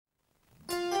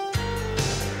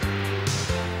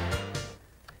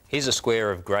Here's a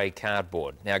square of grey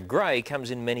cardboard. Now, grey comes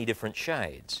in many different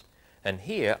shades. And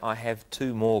here I have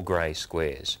two more grey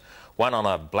squares, one on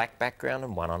a black background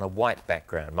and one on a white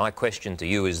background. My question to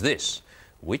you is this: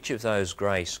 which of those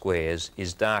grey squares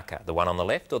is darker, the one on the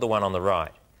left or the one on the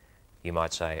right? You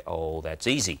might say, oh, that's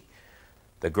easy.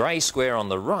 The grey square on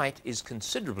the right is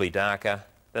considerably darker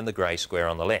than the grey square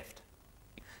on the left.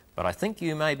 But I think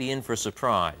you may be in for a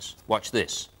surprise. Watch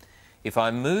this. If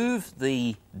I move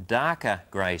the darker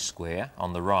grey square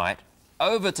on the right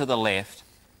over to the left,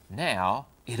 now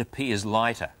it appears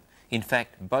lighter. In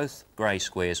fact, both grey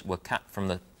squares were cut from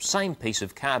the same piece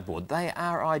of cardboard. They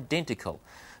are identical,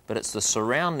 but it's the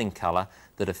surrounding colour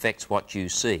that affects what you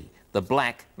see. The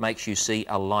black makes you see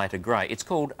a lighter grey. It's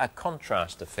called a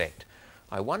contrast effect.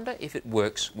 I wonder if it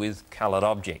works with coloured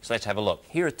objects. Let's have a look.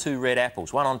 Here are two red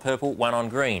apples, one on purple, one on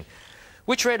green.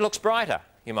 Which red looks brighter?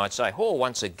 You might say, oh,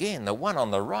 once again, the one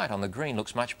on the right on the green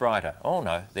looks much brighter. Oh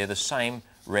no, they're the same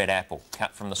red apple,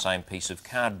 cut from the same piece of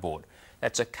cardboard.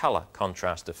 That's a colour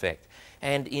contrast effect.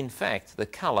 And in fact, the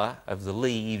colour of the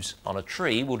leaves on a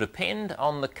tree will depend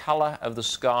on the colour of the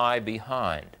sky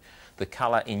behind. The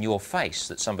colour in your face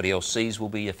that somebody else sees will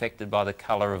be affected by the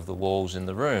colour of the walls in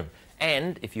the room.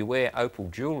 And if you wear opal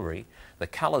jewellery, the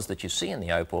colours that you see in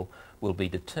the opal will be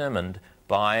determined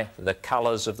by the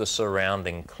colours of the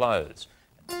surrounding clothes.